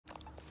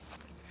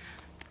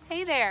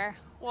Hey there,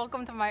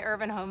 welcome to my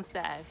urban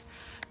homestead.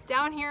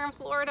 Down here in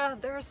Florida,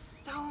 there's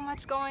so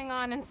much going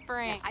on in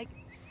spring. I'm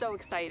so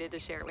excited to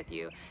share it with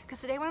you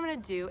because today what I'm gonna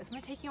do is I'm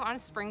gonna take you on a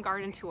spring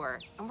garden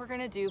tour, and we're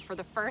gonna do, for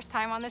the first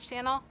time on this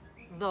channel,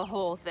 the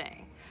whole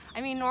thing.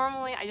 I mean,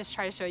 normally I just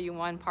try to show you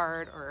one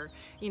part, or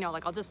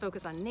like I'll just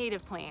focus on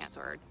native plants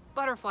or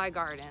butterfly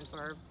gardens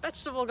or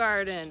vegetable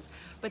gardens,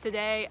 but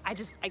today I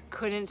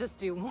couldn't just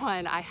do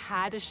one. I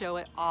had to show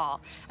it all,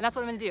 and that's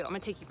what I'm gonna do. I'm gonna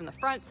take you from the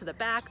front to the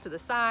back to the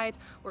sides.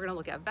 We're gonna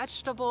look at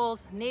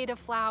vegetables, native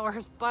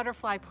flowers,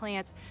 butterfly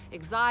plants,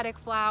 exotic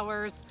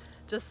flowers,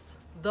 just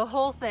the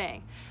whole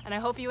thing. And I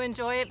hope you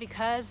enjoy it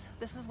because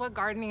this is what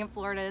gardening in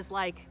Florida is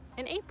like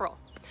in April.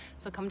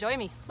 So come join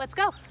me, let's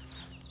go.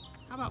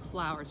 How about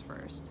flowers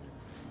first?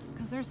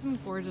 Because there's some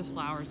gorgeous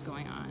flowers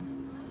going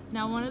on.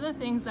 Now, one of the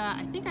things that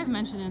I think I've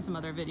mentioned in some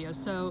other videos,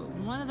 so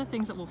one of the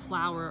things that will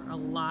flower a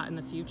lot in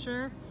the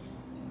future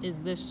is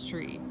this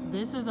tree.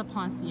 This is a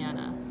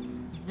Poinciana.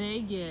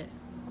 They get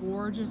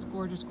gorgeous,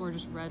 gorgeous,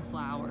 gorgeous red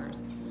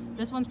flowers.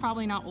 This one's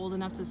probably not old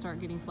enough to start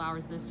getting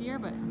flowers this year,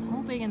 but I'm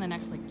hoping in the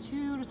next like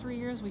 2 to 3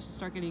 years we should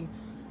start getting,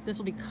 this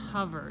will be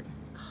covered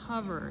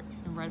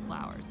in red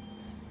flowers.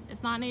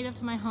 It's not native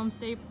to my home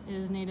state, it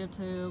is native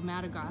to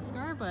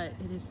Madagascar, but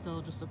it is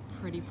still just a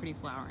pretty, pretty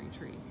flowering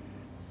tree.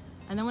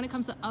 And then when it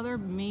comes to other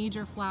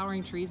major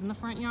flowering trees in the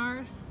front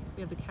yard,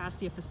 we have the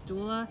Cassia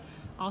fistula,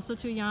 also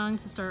too young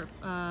to start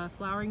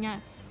flowering yet,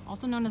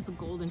 also known as the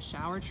golden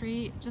shower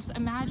tree. Just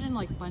imagine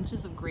like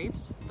bunches of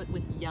grapes, but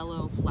with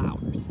yellow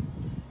flowers.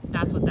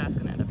 That's what that's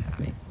gonna end up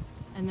having.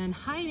 And then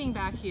hiding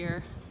back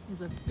here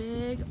is a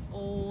big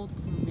old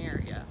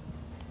plumeria,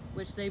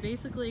 which they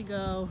basically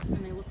go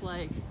and they look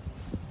like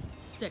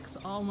sticks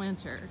all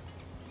winter.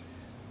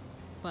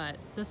 But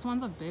this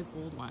one's a big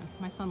old one.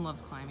 My son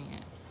loves climbing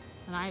it.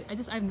 And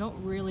I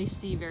don't really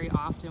see very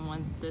often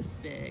ones this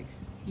big.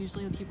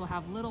 Usually people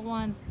have little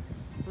ones.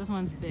 This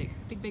one's big,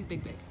 big, big,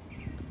 big, big.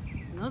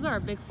 And those are our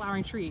big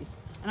flowering trees.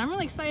 And I'm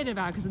really excited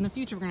about it because in the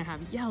future we're gonna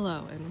have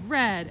yellow and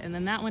red, and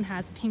then that one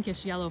has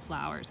pinkish yellow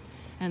flowers.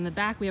 And in the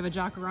back we have a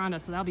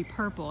jacaranda, so that'll be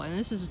purple. And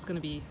this is just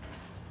gonna be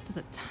just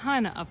a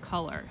ton of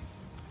color.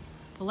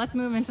 But let's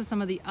move into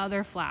some of the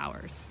other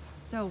flowers.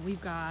 So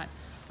we've got,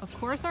 of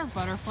course, our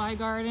butterfly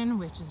garden,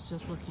 which is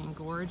just looking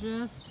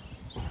gorgeous.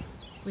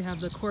 We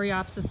have the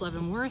Coreopsis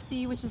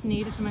leavenworthii, which is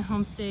native to my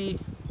home state,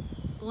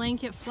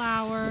 blanket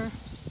flower.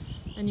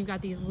 Then you've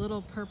got these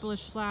little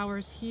purplish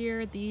flowers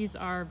here. These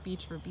are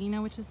beach verbena,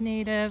 which is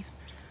native.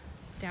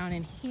 Down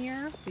in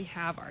here, we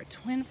have our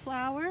twin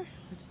flower,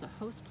 which is a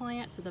host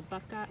plant to the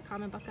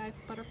common buckeye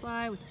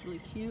butterfly, which is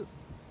really cute.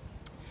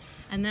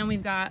 And then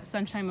we've got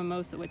sunshine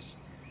mimosa, which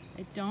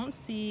I don't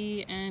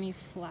see any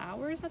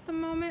flowers at the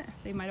moment.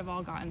 They might have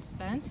all gotten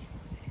spent.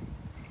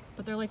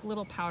 But they're like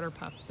little powder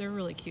puffs. They're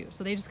really cute.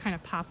 So they just kind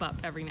of pop up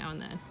every now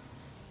and then.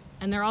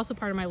 And they're also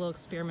part of my little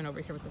experiment over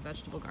here with the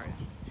vegetable garden.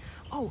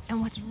 Oh, and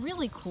what's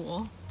really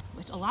cool,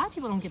 which a lot of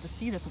people don't get to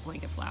see this with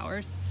blanket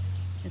flowers,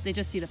 is they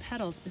just see the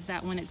petals, is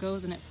that when it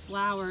goes and it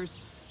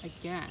flowers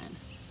again.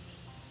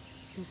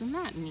 Isn't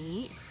that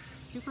neat?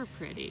 Super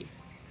pretty.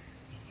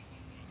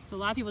 So a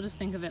lot of people just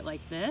think of it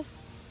like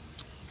this,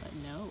 but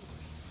no,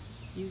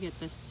 you get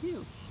this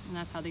too. And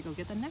that's how they go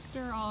get the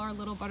nectar, all our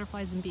little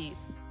butterflies and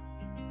bees.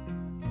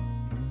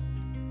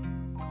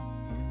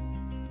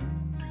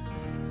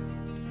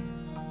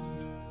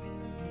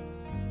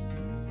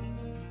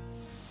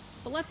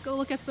 But let's go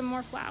look at some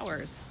more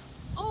flowers.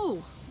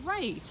 Oh,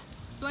 right.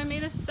 So I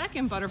made a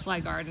second butterfly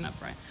garden up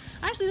front.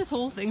 Actually, this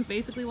whole thing's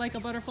basically like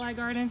a butterfly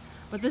garden,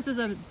 but this is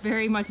a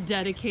very much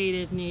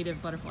dedicated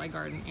native butterfly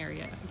garden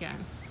area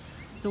again.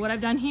 So what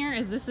I've done here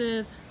is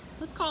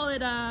let's call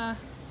it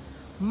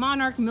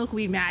monarch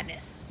milkweed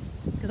madness,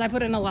 because I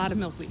put in a lot of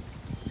milkweed.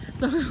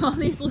 So all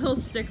these little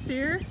sticks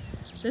here,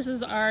 this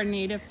is our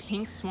native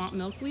pink swamp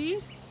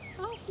milkweed.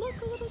 Oh,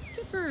 look, a little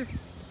skipper.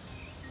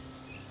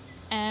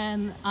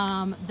 And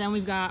then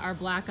we've got our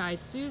black-eyed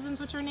Susans,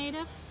 which are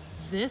native.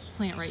 This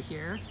plant right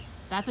here,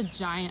 that's a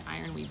giant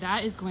ironweed.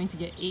 That is going to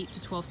get 8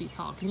 to 12 feet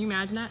tall. Can you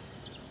imagine that?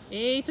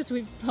 8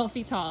 to 12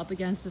 feet tall up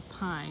against this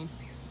pine.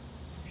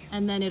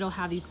 And then it'll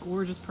have these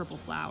gorgeous purple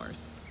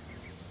flowers.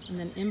 And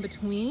then in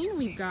between,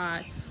 we've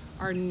got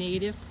our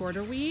native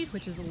porterweed,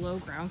 which is a low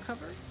ground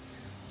cover.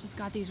 Just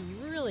got these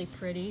really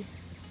pretty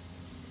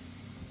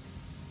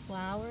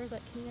flowers.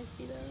 Can you guys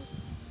see those?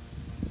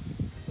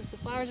 The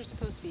flowers are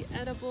supposed to be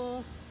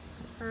edible,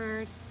 I've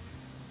heard.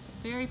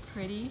 Very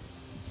pretty.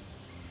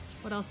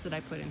 What else did I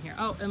put in here?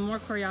 Oh, and more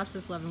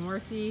Coreopsis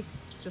leavenworthii,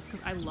 just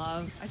because I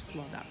just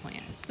love that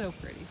plant. It's so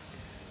pretty.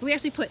 So we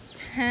actually put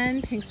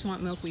 10 pink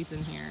swamp milkweeds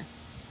in here.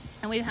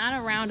 And we've had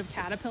a round of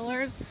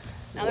caterpillars.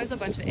 Now there's a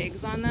bunch of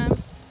eggs on them,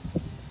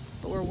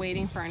 but we're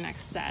waiting for our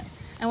next set.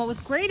 And what was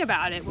great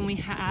about it when we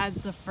had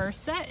the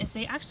first set is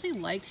they actually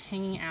liked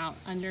hanging out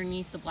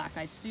underneath the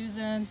black-eyed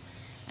Susans,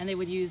 and they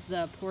would use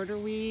the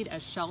porterweed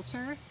as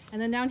shelter.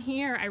 And then down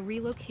here, I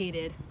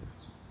relocated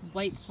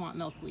white swamp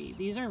milkweed.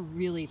 These are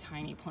really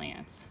tiny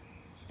plants.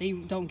 They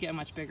don't get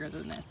much bigger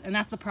than this. And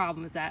that's the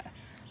problem, is that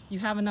you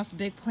have enough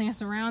big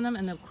plants around them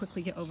and they'll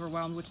quickly get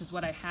overwhelmed, which is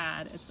what I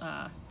had. It's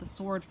the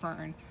sword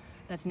fern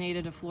that's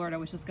native to Florida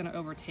was just gonna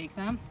overtake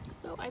them.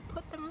 So I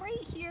put them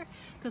right here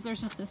because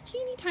there's just this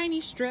teeny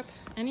tiny strip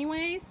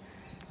anyways.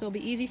 So it'll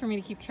be easy for me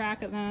to keep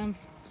track of them,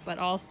 but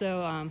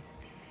also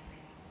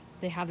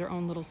they have their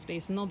own little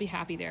space and they'll be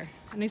happy there.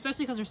 And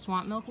especially because they're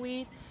swamp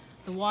milkweed,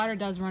 the water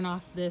does run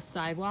off this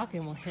sidewalk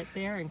and will hit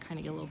there and kind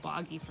of get a little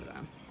boggy for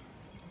them.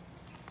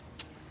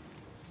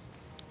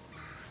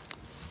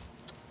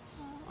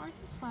 Oh, aren't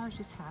these flowers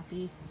just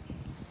happy?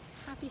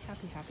 Happy,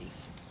 happy, happy.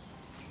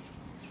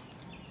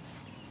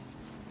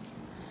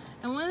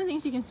 And one of the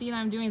things you can see that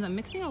I'm doing is I'm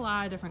mixing a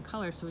lot of different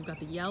colors. So we've got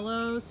the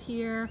yellows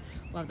here,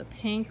 we'll have the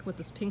pink with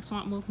this pink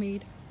swamp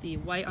milkweed, the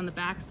white on the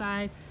back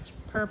side,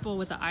 purple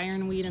with the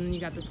ironweed, and then you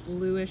got this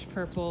bluish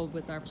purple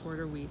with our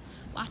porterweed.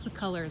 Lots of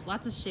colors,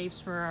 lots of shapes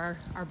for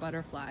our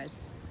butterflies.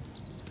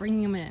 Just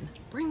bringing them in,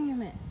 bringing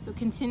them in. So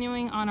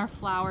continuing on our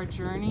flower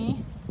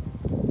journey,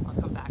 I'll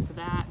come back to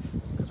that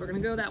because we're gonna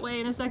go that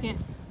way in a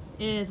second,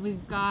 is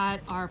we've got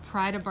our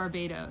Pride of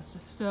Barbados.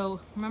 So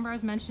remember I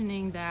was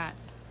mentioning that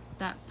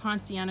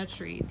Ponciana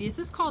tree. This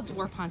is called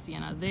dwarf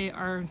Ponciana. They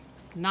are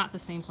not the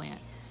same plant.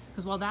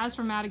 Because while that is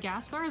from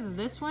Madagascar,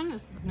 this one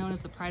is known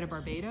as the Pride of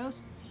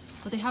Barbados.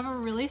 But they have a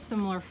really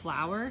similar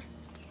flower.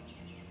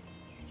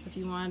 So if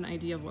you want an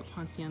idea of what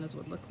Poncianas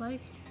would look like,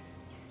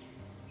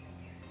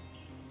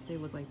 they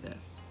look like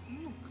this.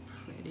 Oh,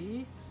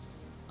 pretty.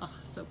 Oh,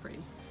 so pretty.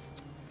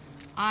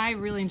 I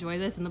really enjoy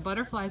this, and the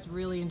butterflies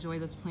really enjoy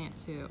this plant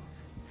too.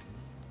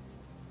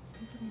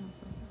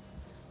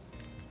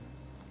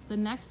 The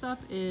next up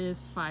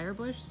is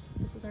firebush.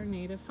 This is our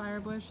native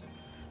firebush.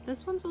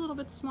 This one's a little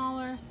bit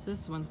smaller.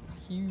 This one's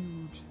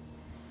huge.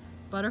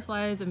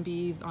 Butterflies and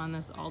bees on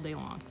this all day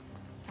long.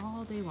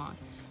 All day long.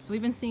 So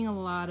we've been seeing a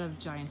lot of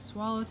giant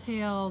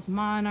swallowtails,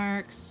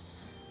 monarchs,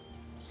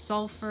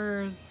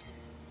 sulfurs,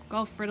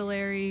 Gulf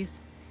fritillaries,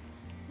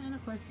 and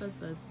of course buzz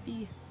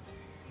bee.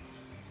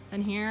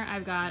 And here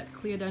I've got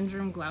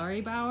Cleodendron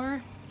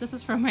glaueribauer. This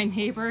is from my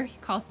neighbor. He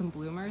calls them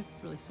bloomers.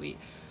 It's really sweet.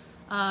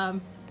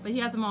 But he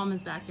has them all in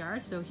his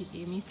backyard, so he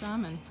gave me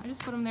some, and I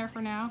just put them there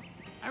for now.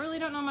 I really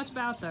don't know much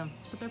about them,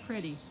 but they're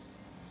pretty.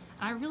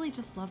 I really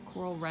just love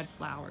coral red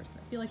flowers.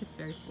 I feel like it's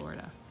very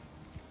Florida.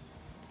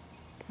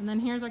 And then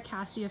here's our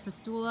Cassia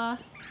fistula.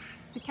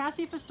 The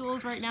Cassia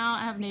fistulas right now,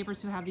 I have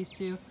neighbors who have these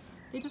too.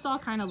 They just all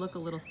kind of look a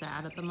little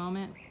sad at the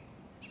moment.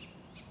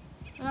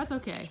 But that's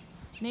okay.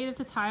 Native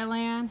to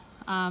Thailand.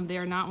 They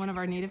are not one of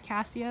our native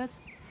Cassias.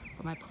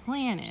 But my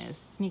plan is,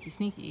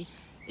 sneaky,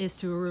 is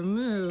to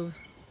remove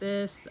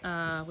this,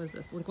 was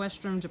this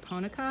Linguistrum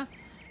japonica,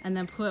 and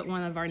then put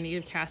one of our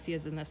native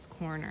Cassias in this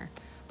corner.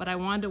 But I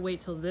wanted to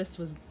wait till this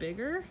was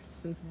bigger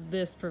since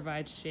this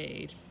provides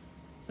shade.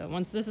 So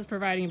once this is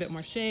providing a bit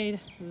more shade,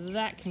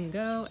 that can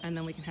go, and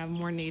then we can have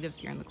more natives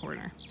here in the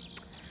corner.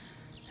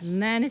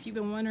 And then if you've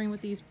been wondering what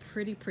these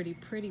pretty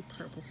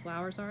purple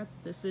flowers are,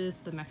 this is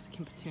the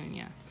Mexican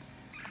petunia.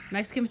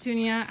 Mexican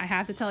petunia, I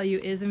have to tell you,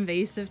 is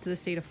invasive to the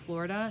state of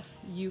Florida.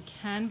 You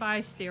can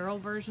buy sterile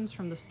versions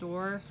from the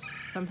store.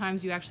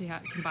 Sometimes you actually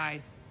can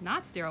buy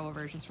not sterile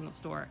versions from the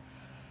store.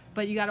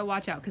 But you gotta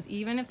watch out, because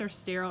even if they're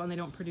sterile and they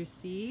don't produce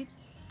seeds,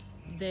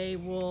 they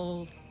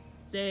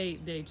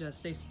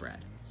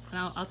spread. And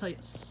I'll tell you,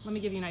 let me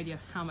give you an idea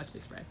of how much they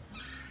spread.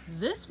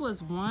 This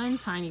was one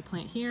tiny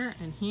plant here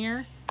and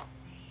here,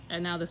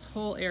 and now this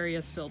whole area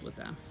is filled with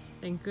them.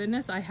 Thank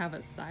goodness I have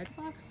a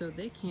sidewalk so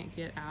they can't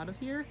get out of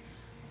here.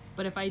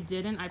 But if I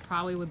didn't, I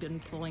probably would have been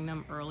pulling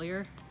them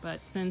earlier.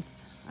 But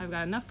since I've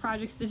got enough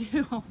projects to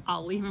do,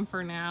 I'll leave them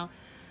for now.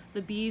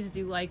 The bees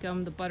do like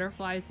them, the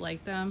butterflies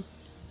like them,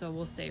 so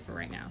we'll stay for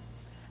right now.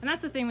 And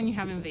that's the thing when you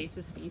have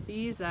invasive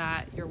species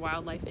that your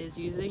wildlife is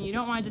using. You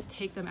don't want to just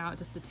take them out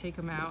just to take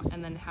them out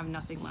and then have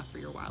nothing left for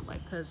your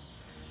wildlife, because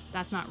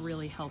that's not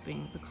really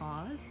helping the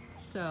cause.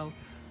 So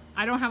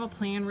I don't have a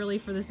plan really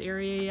for this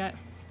area yet.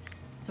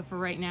 So for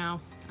right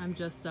now, I'm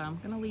just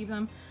gonna leave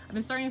them. I've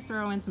been starting to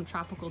throw in some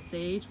tropical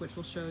sage, which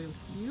we'll show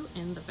you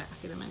in the back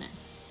in a minute.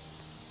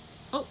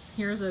 Oh,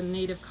 here's a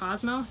native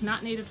Cosmo.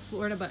 Not native to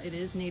Florida, but it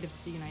is native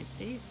to the United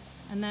States.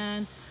 And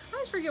then I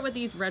always forget what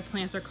these red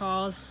plants are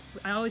called.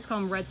 I always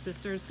call them red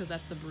sisters because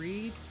that's the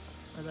breed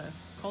or the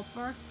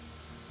cultivar.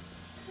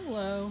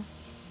 Hello.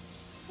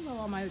 Hello,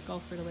 all my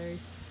Gulf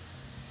fritillaries.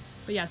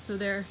 But yeah, so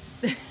they're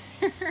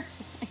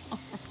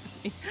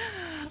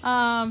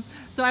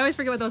so I always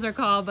forget what those are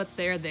called, but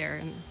they're there.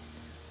 And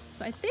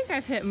so I think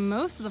I've hit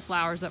most of the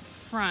flowers up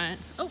front.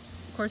 Oh,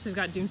 of course we've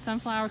got doomed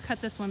sunflower. Cut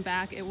this one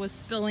back. It was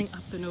spilling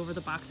up and over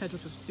the box hedge,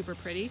 which was super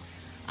pretty.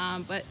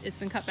 But it's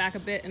been cut back a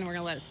bit, and we're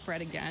gonna let it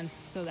spread again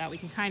so that we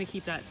can kind of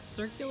keep that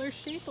circular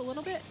shape a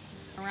little bit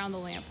around the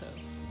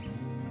lamppost.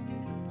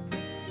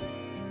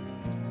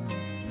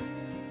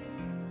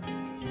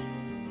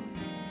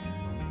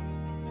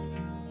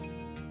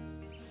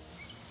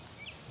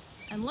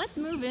 And let's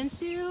move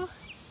into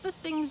the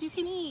things you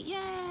can eat.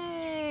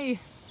 Yay!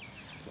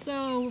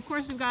 So of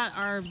course we've got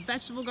our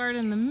vegetable garden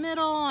in the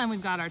middle, and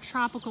we've got our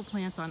tropical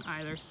plants on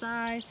either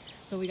side.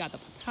 So we got the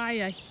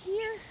papaya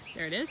here,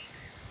 there it is.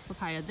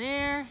 papaya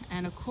there,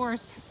 and of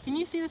course, can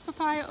you see this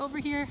papaya over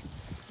here?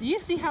 Do you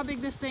see how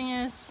big this thing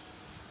is?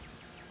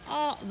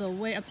 All the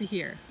way up to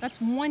here. That's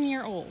 1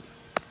 year old.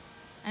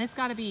 And it's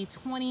gotta be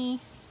 20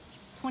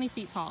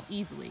 feet tall,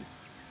 easily.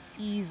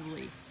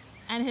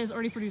 And it has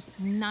already produced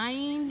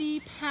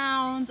 90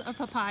 pounds of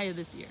papaya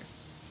this year.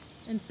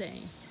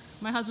 Insane.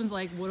 My husband's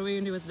like, what are we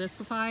gonna do with this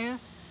papaya?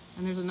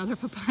 And there's another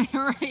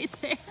papaya right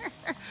there.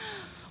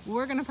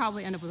 We're gonna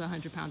probably end up with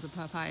 100 pounds of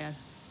papaya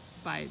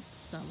by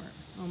summer.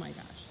 Oh my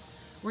gosh.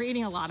 We're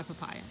eating a lot of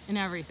papaya in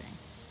everything.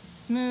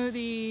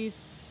 Smoothies,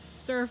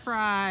 stir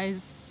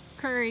fries,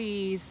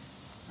 curries,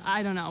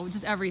 I don't know,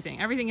 just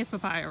everything. Everything is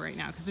papaya right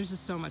now because there's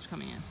just so much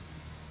coming in.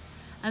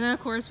 And then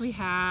of course we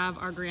have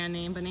our grand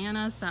name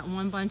bananas. That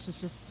one bunch is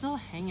just still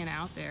hanging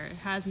out there. It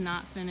has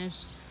not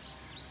finished,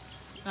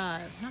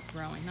 not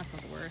growing, that's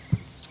not the word,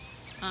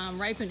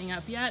 ripening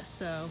up yet,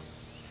 so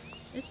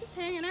it's just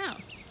hanging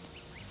out.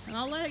 And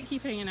I'll let it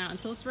keep hanging out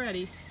until it's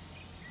ready.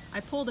 I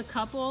pulled a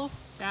couple,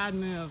 bad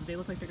move. They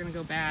look like they're gonna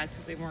go bad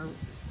because they weren't,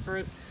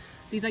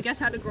 these I guess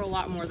had to grow a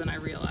lot more than I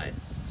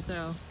realized.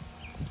 So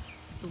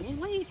we'll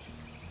wait.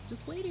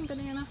 Just waiting,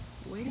 banana,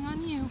 waiting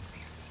on you.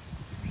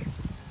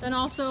 Then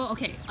also,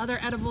 okay, other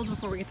edibles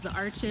before we get to the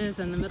arches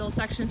and the middle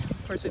section.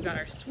 Of course, we've got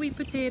our sweet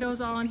potatoes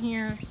all in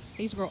here.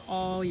 These grow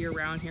all year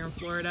round here in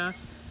Florida.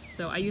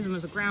 So I use them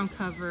as a ground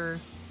cover.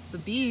 The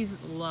bees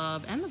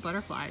love, and the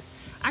butterflies.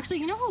 Actually,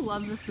 you know who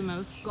loves this the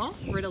most?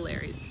 Gulf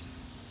fritillaries.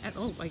 And,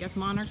 oh, I guess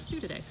monarchs too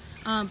today.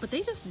 But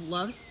they just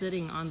love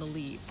sitting on the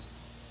leaves.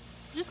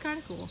 Which is kind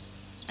of cool.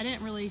 I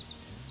didn't really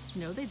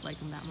know they'd like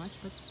them that much,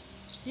 but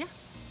yeah,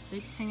 they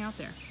just hang out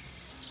there.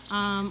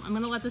 I'm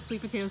gonna let the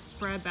sweet potatoes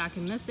spread back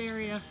in this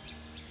area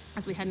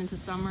as we head into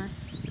summer,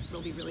 so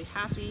they'll be really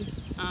happy.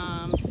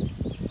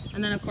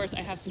 And then of course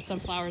I have some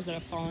sunflowers that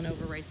have fallen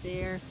over right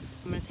there.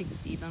 I'm gonna take the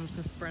seeds, I'm just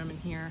gonna spread them in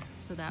here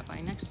so that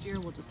by next year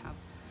we'll just have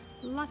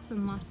lots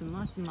and lots and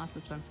lots and lots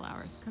of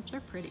sunflowers because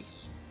they're pretty.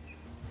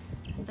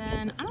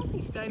 Then, I don't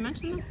think, did I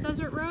mention the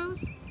desert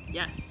rose?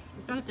 Yes,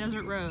 we've got a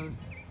desert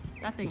rose.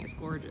 That thing is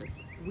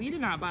gorgeous. We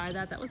did not buy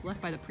that. That was left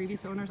by the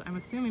previous owners. I'm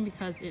assuming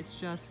because it's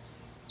just,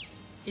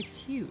 it's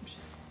huge.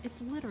 It's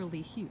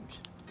literally huge.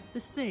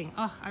 This thing,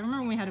 oh, I remember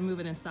when we had to move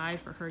it inside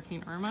for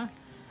Hurricane Irma.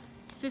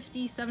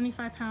 50,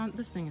 75 pounds.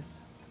 This thing is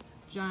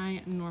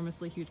giant,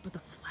 enormously huge. But the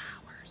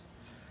flowers,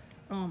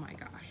 oh my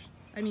gosh.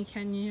 I mean,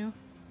 can you?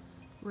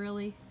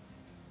 Really?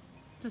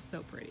 Just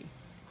so pretty.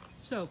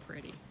 So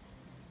pretty.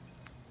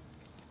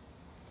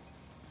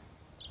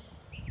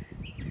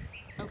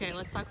 Okay,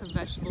 let's talk the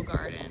vegetable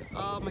garden.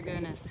 Oh my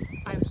goodness,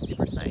 I'm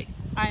super psyched.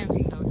 I am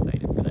so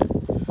excited for this.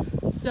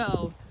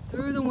 So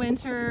through the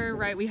winter,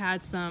 right, we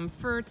had some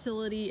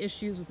fertility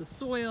issues with the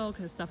soil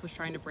because stuff was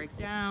trying to break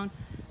down.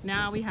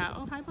 Now we have,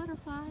 oh, hi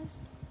butterflies.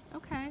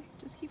 Okay,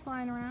 just keep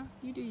flying around,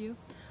 you do you.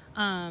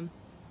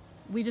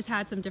 We just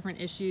had some different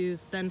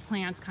issues. Then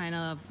plants kind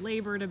of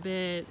labored a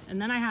bit,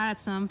 and then I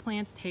had some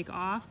plants take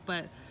off,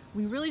 but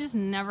we really just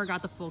never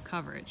got the full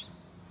coverage.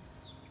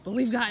 But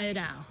we've gotten it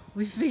out.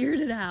 We figured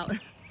it out.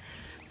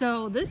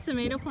 So this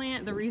tomato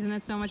plant, the reason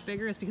it's so much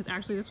bigger is because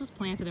actually this was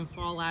planted in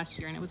fall last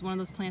year, and it was one of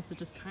those plants that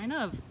just kind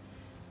of,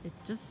 it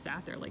just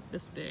sat there like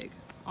this big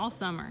all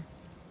summer.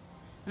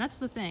 And that's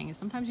the thing, is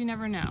sometimes you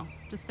never know.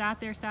 Just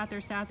sat there,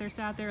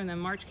 and then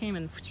March came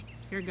and whoosh,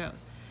 here it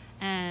goes.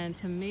 And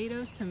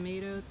tomatoes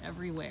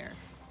everywhere.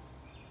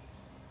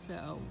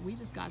 So we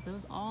just got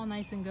those all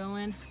nice and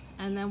going.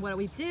 And then what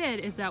we did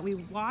is that we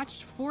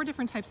watched 4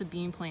 different types of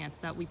bean plants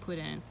that we put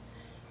in.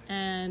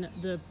 And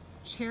the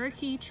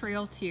Cherokee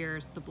Trail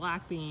Tears, the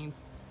black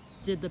beans,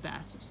 did the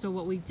best. So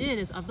what we did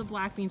is, of the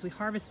black beans we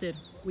harvested,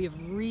 we have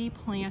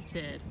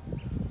replanted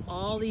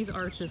all these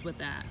arches with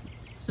that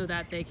so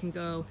that they can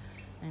go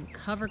and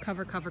cover.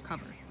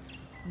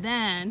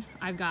 Then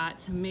I've got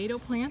tomato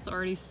plants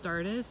already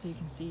started, so you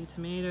can see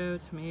tomato.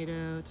 There's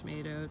another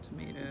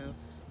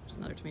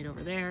tomato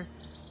over there.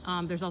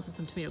 There's also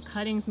some tomato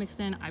cuttings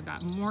mixed in. I've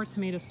got more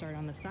tomatoes started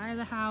on the side of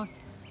the house.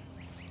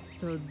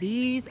 So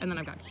these, and then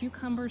I've got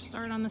cucumbers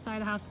started on the side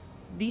of the house.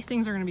 These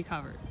things are gonna be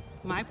covered.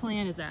 My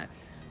plan is that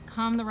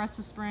come the rest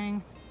of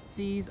spring,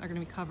 these are gonna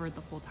be covered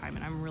the whole time,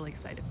 and I'm really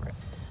excited for it.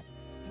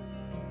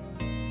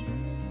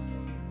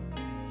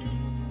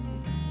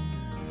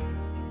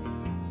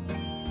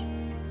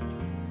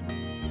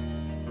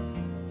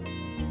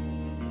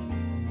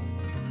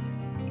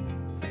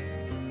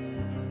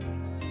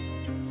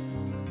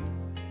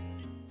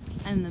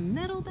 And the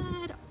middle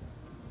bed,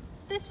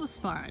 this was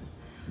fun.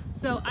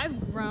 So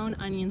I've grown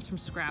onions from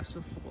scraps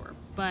before,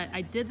 but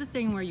I did the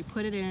thing where you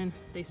put it in,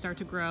 they start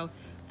to grow,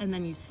 and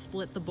then you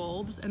split the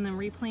bulbs and then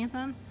replant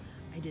them.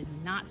 I did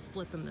not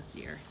split them this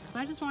year, so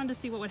I just wanted to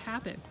see what would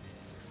happen.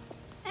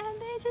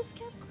 And they just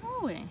kept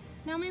growing.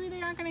 Now maybe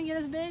they aren't gonna get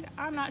as big,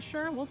 I'm not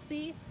sure, we'll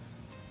see.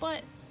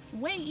 But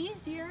way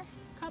easier,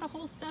 cut a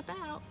whole step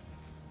out.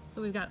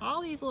 So we've got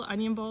all these little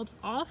onion bulbs,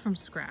 all from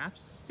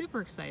scraps.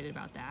 Super excited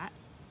about that.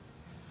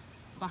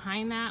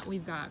 Behind that,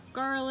 we've got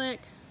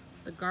garlic.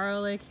 The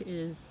garlic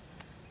is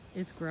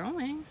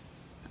growing.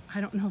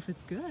 I don't know if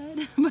it's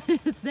good, but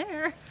it's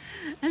there.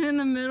 And in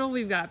the middle,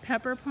 we've got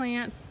pepper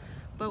plants,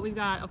 but we've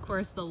got, of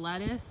course, the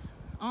lettuce.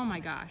 Oh my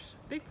gosh,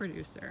 big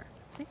producer.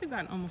 I think we've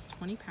gotten almost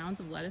 20 pounds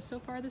of lettuce so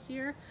far this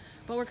year,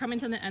 but we're coming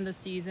to the end of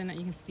season and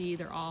you can see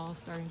they're all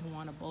starting to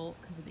want to bolt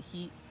because of the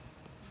heat.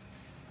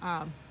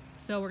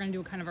 So we're gonna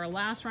do kind of our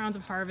last rounds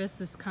of harvest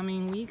this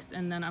coming weeks,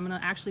 and then I'm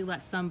gonna actually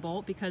let some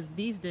bolt because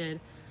these did.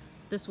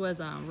 This was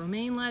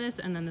romaine lettuce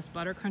and then this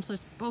butter crunch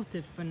lettuce, both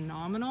did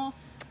phenomenal.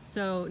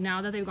 So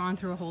now that they've gone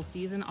through a whole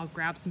season, I'll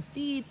grab some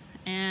seeds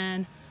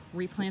and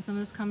replant them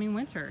this coming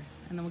winter,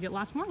 and then we'll get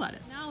lots more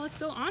lettuce. Now let's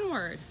go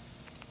onward.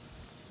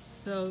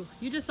 So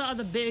you just saw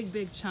the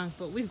big chunk,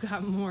 but we've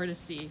got more to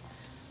see.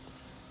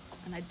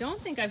 And I don't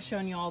think I've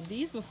shown you all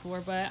these before,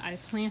 but I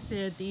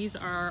planted, these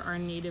are our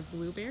native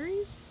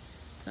blueberries.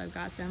 So I've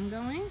got them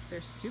going.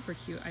 They're super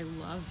cute. I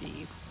love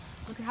these.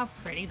 Look at how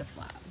pretty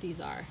these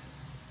are.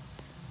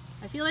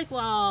 I feel like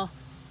while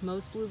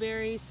most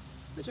blueberries,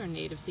 which are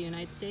native to the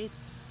United States,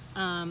 they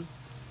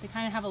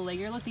kind of have a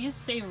leggier look. These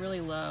stay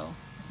really low.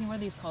 I think what are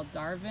these called?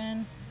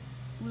 Darwin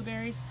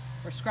blueberries,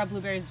 or scrub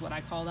blueberries is what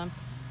I call them.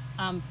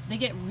 They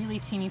get really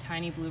teeny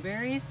tiny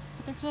blueberries,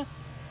 but they're just,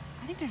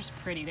 I think they're just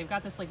pretty. They've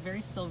got this like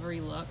very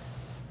silvery look.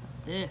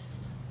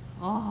 This,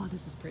 oh,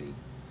 this is pretty.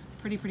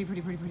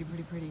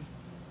 Pretty.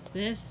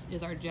 This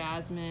is our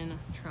jasmine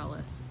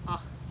trellis.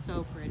 Oh,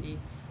 so pretty.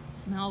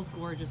 Smells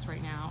gorgeous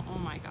right now. Oh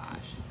my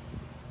gosh.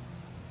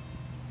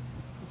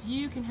 If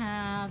you can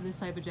have this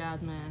type of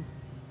jasmine,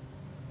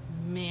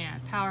 man,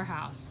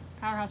 powerhouse.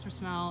 Powerhouse for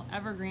smell,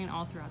 evergreen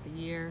all throughout the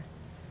year.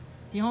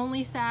 The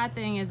only sad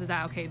thing is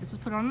that, okay, this was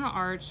put on an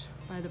arch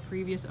by the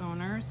previous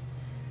owners,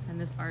 and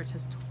this arch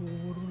has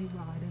totally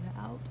rotted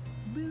out.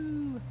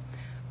 Boo!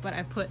 But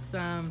I put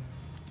some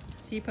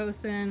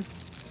T-posts in,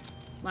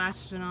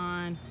 lashed it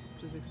on,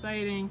 which is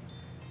exciting.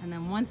 And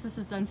then once this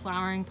is done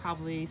flowering,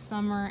 probably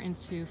summer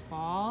into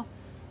fall,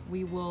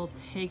 we will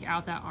take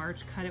out that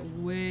arch, cut it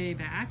way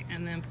back,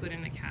 and then put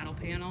in a cattle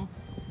panel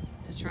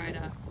to try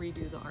to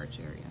redo the arch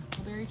area.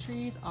 Mulberry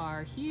trees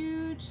are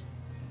huge,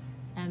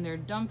 and they're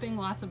dumping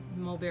lots of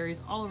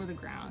mulberries all over the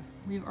ground.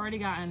 We've already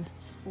gotten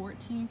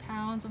 14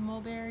 pounds of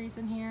mulberries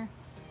in here.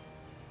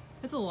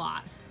 It's a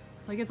lot.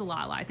 Like, it's a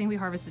lot. I think we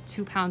harvested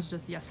 2 pounds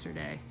just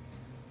yesterday.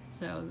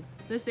 So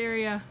this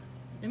area,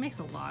 it makes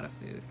a lot of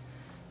food.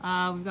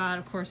 We've got,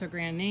 of course, our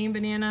grand name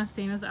banana,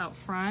 same as out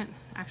front.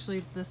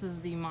 Actually, this is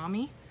the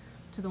mommy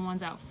to the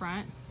ones out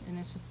front, and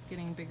it's just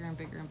getting bigger and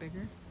bigger and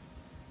bigger.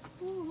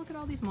 Ooh, look at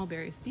all these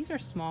mulberries. These are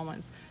small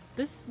ones.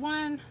 This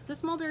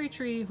mulberry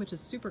tree, which is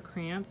super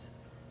cramped,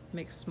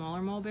 makes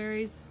smaller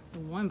mulberries. The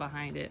one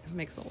behind it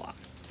makes a lot.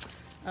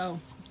 Oh,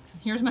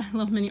 here's my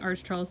little mini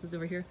arch trellises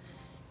over here.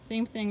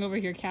 Same thing over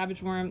here,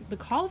 cabbage worm. The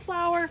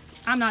cauliflower,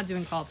 I'm not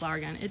doing cauliflower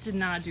again. It did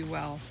not do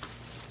well.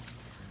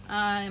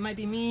 It might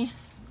be me,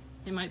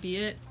 it might be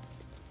it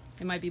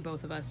might be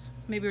both of us.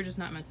 Maybe we're just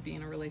not meant to be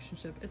in a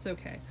relationship. It's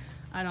okay.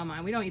 I don't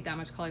mind. We don't eat that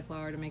much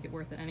cauliflower to make it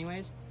worth it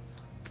anyways.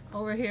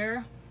 Over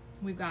here,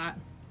 we've got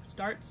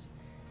starts,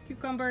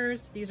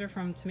 cucumbers. These are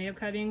from tomato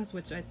cuttings,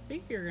 which I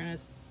think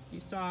you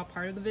saw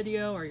part of the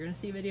video, or you're gonna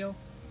see a video,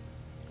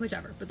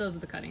 whichever, but those are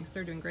the cuttings.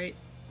 They're doing great.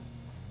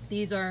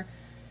 These are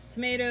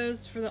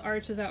tomatoes for the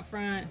arches out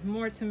front,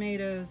 more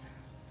tomatoes.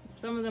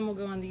 Some of them will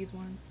go on these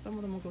ones, some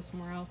of them will go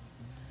somewhere else.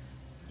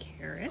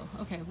 Carrots.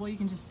 Oh, okay, well, you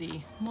can just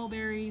see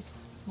mulberries,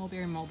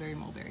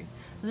 mulberry.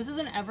 So this is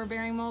an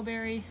ever-bearing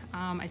mulberry.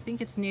 I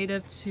think it's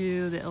native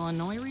to the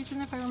Illinois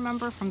region, if I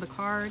remember from the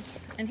card.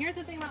 And here's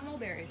the thing about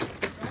mulberries.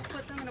 Don't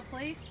put them in a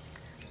place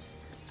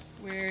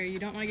where you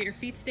don't want to get your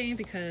feet stained,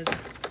 because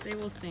they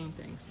will stain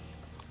things.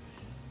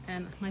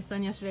 And my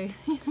son yesterday,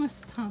 he was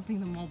stomping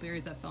the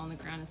mulberries that fell on the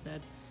ground and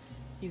said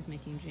he was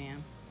making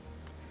jam.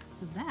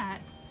 So that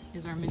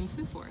is our mini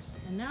food forest.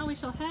 And now we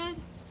shall head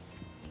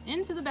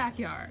into the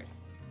backyard.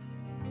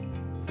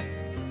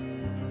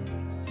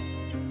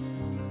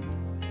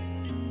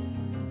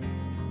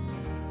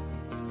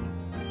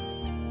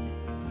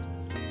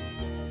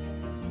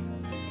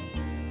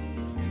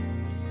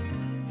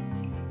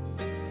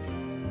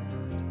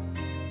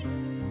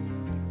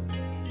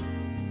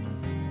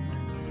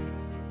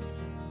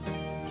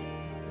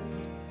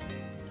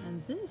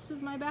 This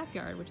is my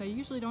backyard, which I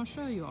usually don't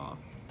show you all.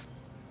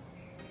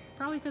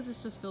 Probably because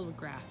it's just filled with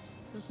grass,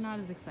 so it's not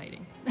as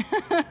exciting.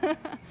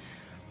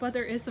 But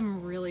there is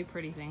some really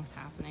pretty things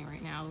happening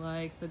right now,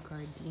 like the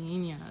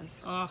gardenias.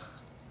 Ugh,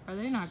 are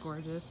they not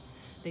gorgeous?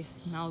 They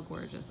smell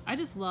gorgeous. I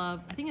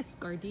think it's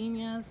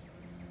gardenias,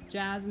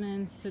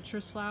 jasmine,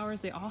 citrus flowers.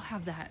 They all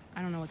have that,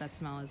 I don't know what that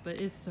smell is, but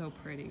it's so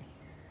pretty.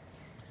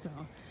 So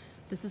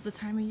this is the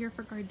time of year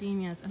for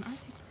gardenias, and aren't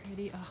they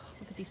pretty? Oh,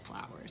 look at these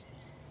flowers.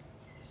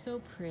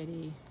 So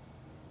pretty.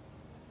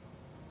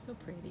 So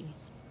pretty.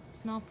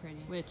 Smell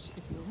pretty. Which,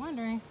 if you were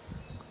wondering,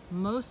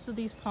 most of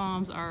these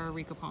palms are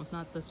Areca palms,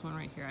 not this one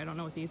right here. I don't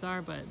know what these are,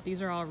 but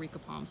these are all Areca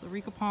palms.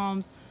 Areca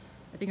palms,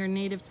 I think, are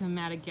native to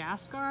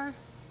Madagascar.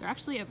 They're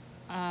actually, if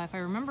I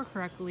remember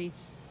correctly,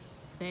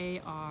 they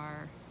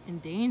are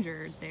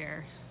endangered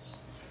there.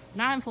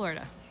 Not in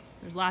Florida.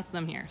 There's lots of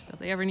them here, so if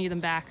they ever need them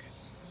back,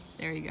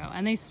 There you go.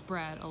 And they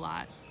spread a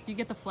lot. If you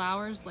get the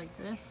flowers like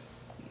this,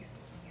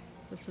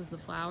 this is the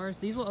flowers.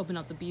 These will open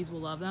up, the bees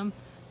will love them.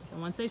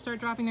 And once they start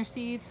dropping their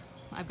seeds,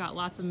 I've got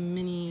lots of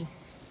mini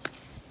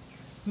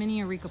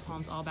areca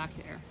palms all back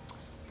there.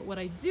 But what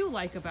I do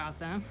like about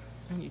them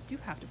is when you do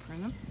have to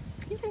prune them,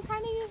 you can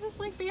kind of use this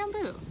like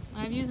bamboo.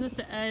 I've used this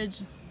to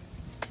edge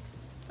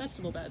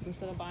vegetable beds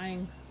instead of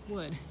buying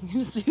wood. You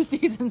can just use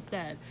these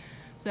instead.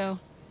 So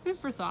food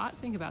for thought,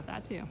 think about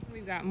that too.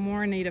 We've got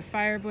more native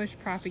firebush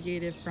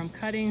propagated from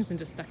cuttings and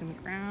just stuck in the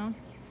ground.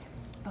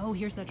 Oh,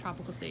 here's that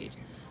tropical sage.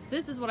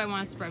 This is what I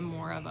want to spread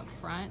more of up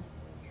front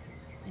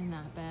in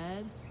that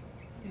bed.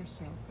 They're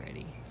so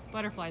pretty.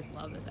 Butterflies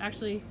love this.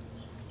 Actually,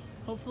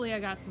 hopefully I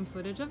got some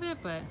footage of it,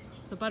 but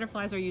the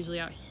butterflies are usually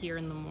out here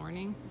in the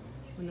morning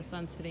when the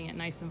sun's hitting it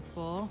nice and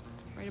full,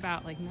 right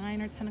about like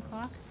 9 or 10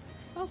 o'clock.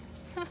 Oh,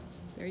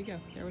 there you go,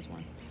 there was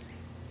one.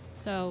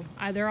 So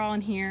they're all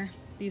in here.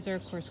 These are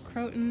of course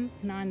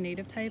crotons,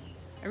 non-native type.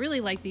 I really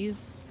like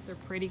these. They're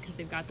pretty because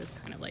they've got this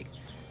kind of like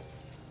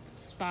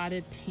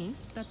spotted paint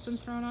that's been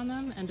thrown on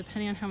them, and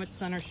depending on how much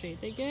sun or shade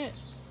they get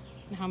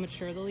and how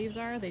mature the leaves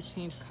are, they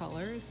change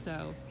colors.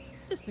 So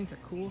I just think they're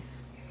cool.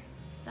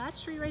 That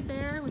tree right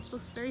there, which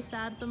looks very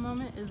sad at the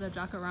moment, is a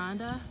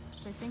jacaranda,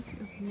 which I think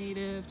is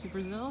native to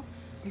Brazil.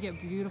 You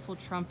get beautiful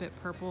trumpet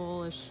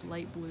purplish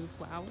light blue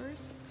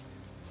flowers.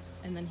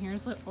 And then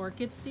here's the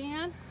orchid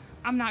stand.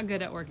 I'm not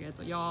good at orchids,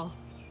 y'all.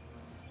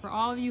 For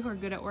all of you who are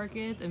good at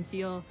orchids and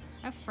feel,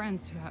 I have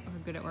friends who are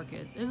good at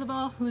orchids.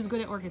 Isabel, who's good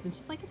at orchids, and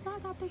she's like, it's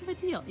not that big of a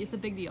deal. It's a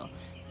big deal.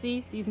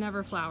 See, these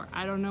never flower.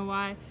 I don't know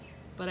why,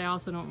 but I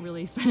also don't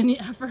really spend any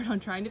effort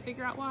on trying to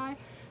figure out why.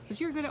 So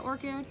if you're good at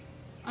orchids,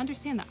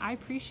 understand that I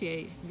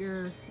appreciate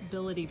your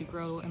ability to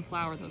grow and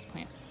flower those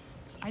plants.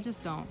 I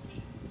just don't.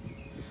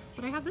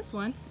 But I have this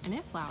one, and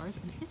it flowers,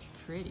 and it's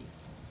pretty.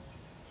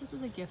 This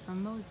was a gift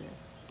from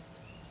Moses.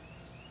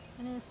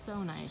 And it is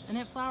so nice. And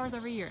it flowers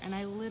every year, and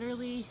I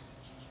literally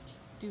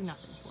do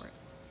nothing for it.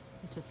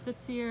 It just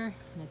sits here,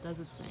 and it does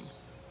its thing.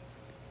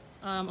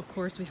 Of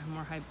course, we have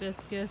more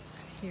hibiscus.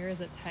 Here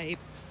is a type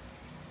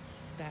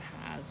that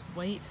has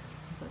white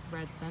with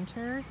red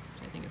center,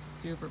 which I think is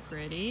super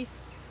pretty.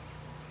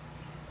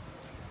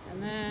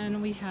 And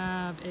then we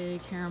have a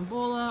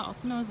carambola,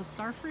 also known as a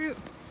star fruit.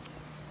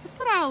 Let's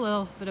put out a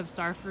little bit of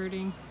star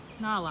fruiting,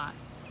 not a lot.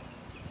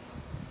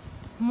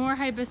 More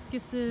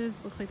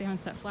hibiscuses, looks like they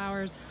haven't set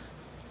flowers.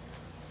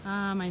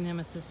 My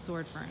nemesis,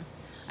 sword fern.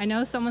 I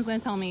know someone's gonna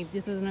tell me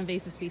this is an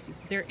invasive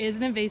species. There is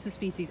an invasive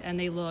species and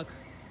they look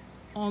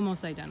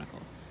almost identical.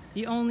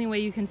 The only way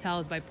you can tell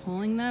is by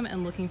pulling them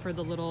and looking for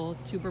the little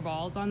tuber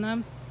balls on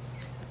them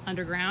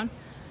underground.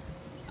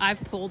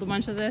 I've pulled a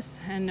bunch of this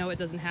and no, it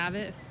doesn't have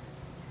it.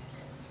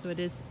 So it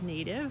is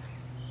native,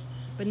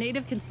 but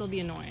native can still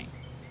be annoying.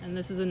 And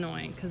this is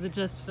annoying because it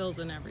just fills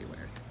in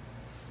everywhere.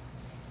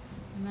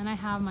 And then I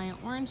have my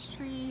orange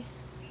tree,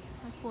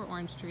 my poor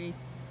orange tree.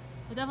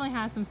 It definitely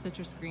has some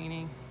citrus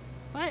greening,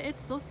 but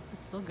it's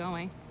still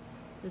going.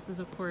 This is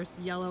of course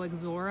yellow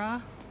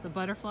Ixora. The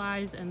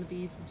butterflies and the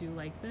bees do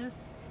like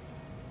this.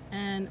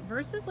 And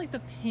versus like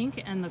the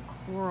pink and the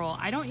coral,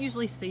 I don't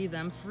usually see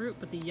them fruit,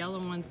 but the yellow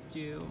ones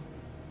do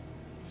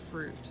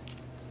fruit.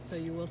 So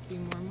you will see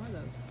more and more of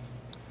those.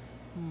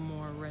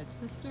 More red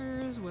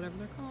sisters, whatever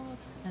they're called.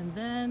 And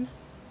then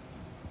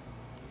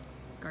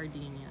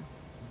gardenias.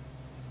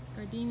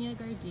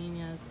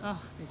 Gardenias.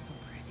 Oh, they're so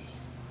pretty.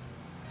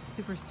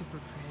 Super, super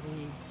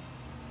pretty.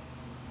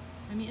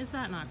 I mean, is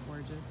that not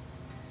gorgeous?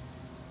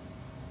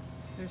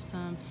 There's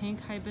some pink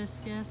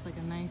hibiscus, like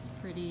a nice,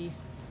 pretty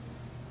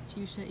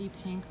fuchsia-y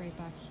pink right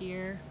back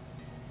here.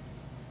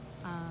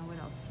 What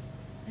else?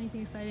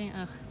 Anything exciting?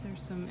 Ugh,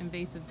 there's some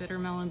invasive bitter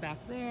melon back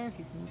there, if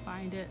you can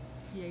find it.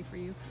 Yay for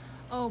you.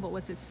 Oh, but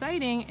what's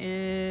exciting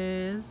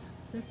is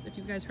this, if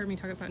you guys heard me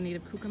talk about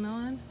native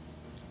cucamelon,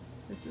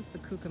 this is the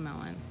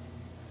cucamelon.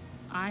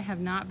 I have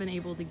not been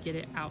able to get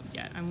it out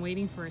yet. I'm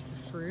waiting for it to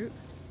fruit.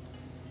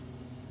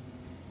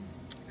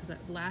 Because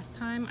last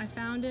time I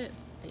found it,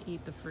 I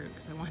ate the fruit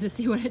because I wanted to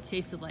see what it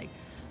tasted like.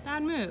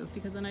 Bad move,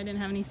 because then I didn't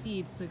have any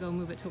seeds to go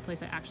move it to a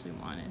place I actually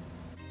wanted.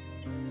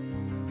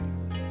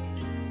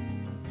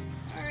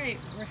 All right,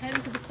 we're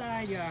heading to the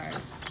side yard.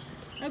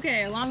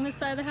 Okay, along this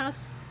side of the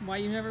house, why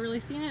you've never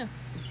really seen it,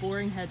 it's a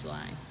boring hedge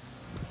line.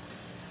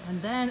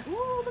 And then,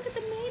 ooh, look at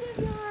the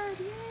native yard,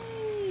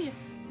 yay!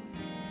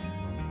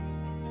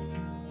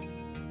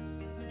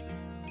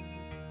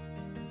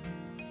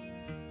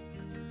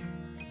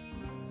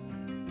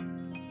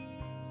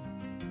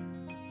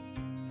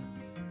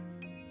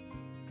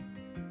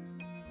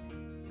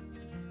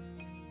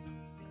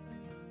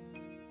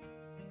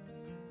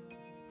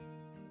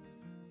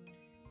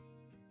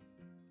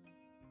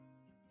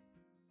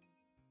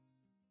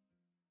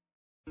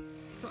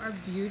 So our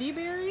beauty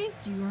berries,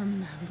 do you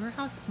remember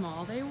how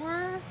small they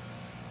were?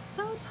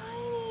 So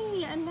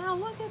tiny, and now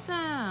look at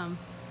them.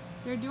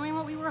 They're doing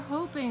what we were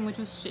hoping, which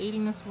was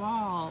shading this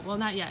wall. Well,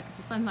 not yet, because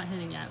the sun's not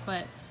hitting yet,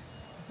 but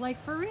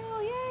like for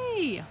real,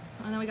 yay!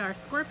 And then we got our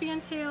scorpion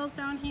tails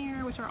down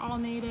here, which are all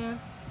native.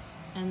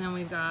 And then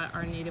we've got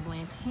our native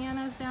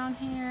lantanas down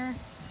here.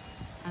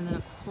 And then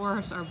of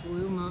course our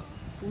blue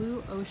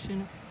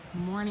ocean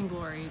morning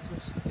glories,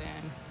 which have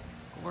been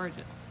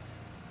gorgeous.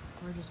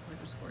 Gorgeous,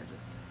 gorgeous,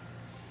 gorgeous.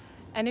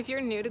 And if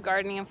you're new to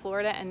gardening in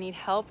Florida and need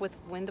help with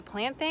when to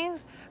plant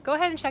things, go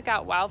ahead and check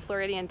out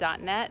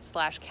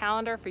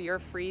wildfloridian.net/calendar for your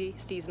free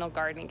seasonal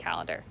gardening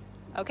calendar.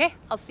 Okay,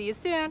 I'll see you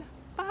soon.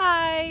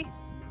 Bye.